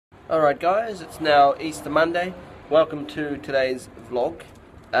Alright guys, it's now Easter Monday. Welcome to today's vlog.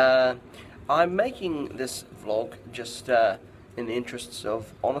 I'm making this vlog just in the interests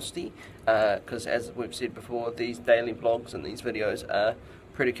of honesty, because as we've said before, these daily vlogs and these videos are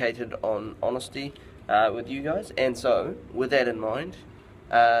predicated on honesty with you guys. And so, with that in mind,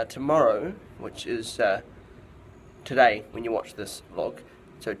 tomorrow, which is today when you watch this vlog,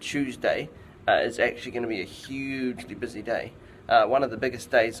 so Tuesday, is actually going to be a hugely busy day. One of the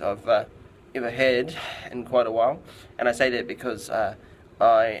biggest days I've ever had in quite a while, and I say that because I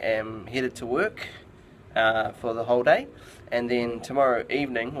am headed to work for the whole day, and then tomorrow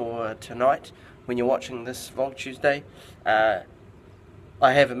evening or tonight when you're watching this vlog Tuesday, I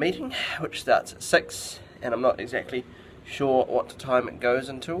have a meeting which starts at 6, and I'm not exactly sure what time it goes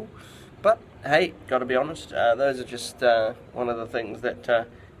until, but hey, gotta be honest, those are just one of the things that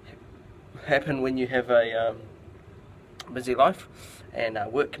happen when you have a busy life and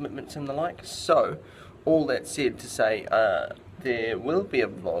work commitments and the like. So all that said to say, there will be a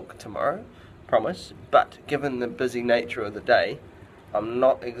vlog tomorrow, promise, but given the busy nature of the day, I'm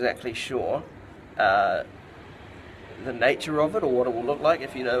not exactly sure the nature of it or what it will look like,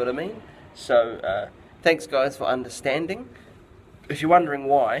 if you know what I mean. So thanks guys for understanding. If you're wondering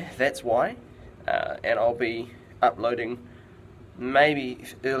why, that's why. And I'll be uploading maybe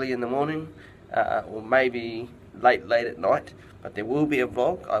early in the morning or maybe late at night, but there will be a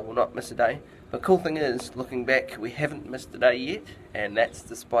vlog. I will not miss a day. The cool thing is, looking back, we haven't missed a day yet, and that's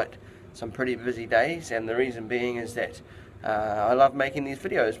despite some pretty busy days. And the reason being is that I love making these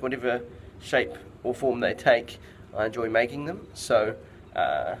videos, whatever shape or form they take. I enjoy making them, so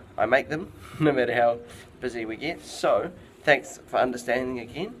I make them no matter how busy we get. So thanks for understanding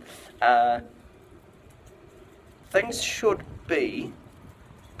again. Things should be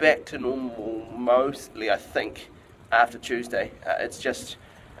back to normal mostly, I think, after Tuesday. It's just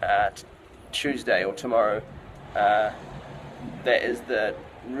Tuesday or tomorrow that is the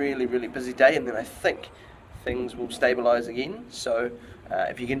really busy day, and then I think things will stabilise again. So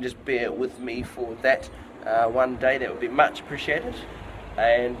if you can just bear with me for that one day, that would be much appreciated,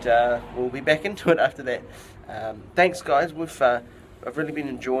 and we'll be back into it after that. Thanks guys. I've really been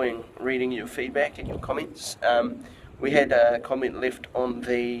enjoying reading your feedback and your comments. We had a comment left on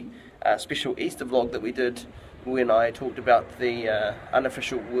the special Easter vlog that we did when I talked about the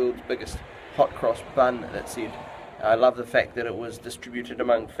unofficial world's biggest hot cross bun that said, I love the fact that it was distributed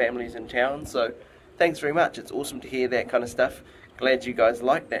among families in town. So thanks very much. It's awesome to hear that kind of stuff. Glad you guys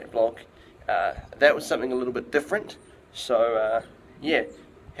liked that vlog. That was something a little bit different. So yeah,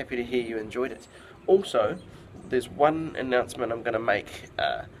 happy to hear you enjoyed it. Also, there's one announcement I'm going to make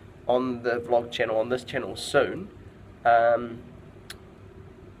on the vlog channel, on this channel soon. I'm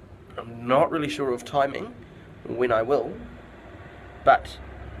not really sure of timing when I will, but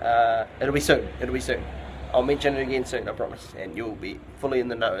it'll be soon. I'll mention it again soon, I promise, and you'll be fully in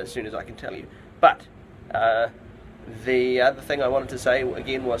the know as soon as I can tell you. But the other thing I wanted to say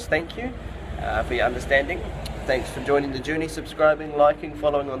again was thank you for your understanding. Thanks for joining the journey, subscribing, liking,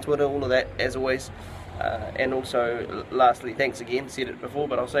 following on Twitter, all of that as always. And also lastly, thanks again, said it before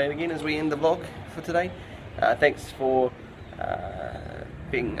but I'll say it again as we end the vlog for today. Thanks for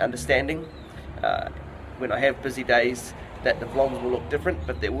being understanding when I have busy days that the vlogs will look different,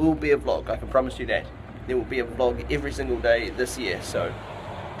 but there will be a vlog, I can promise you that. There will be a vlog every single day this year, so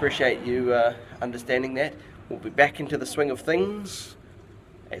appreciate you understanding that. We'll be back into the swing of things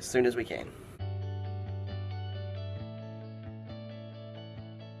as soon as we can.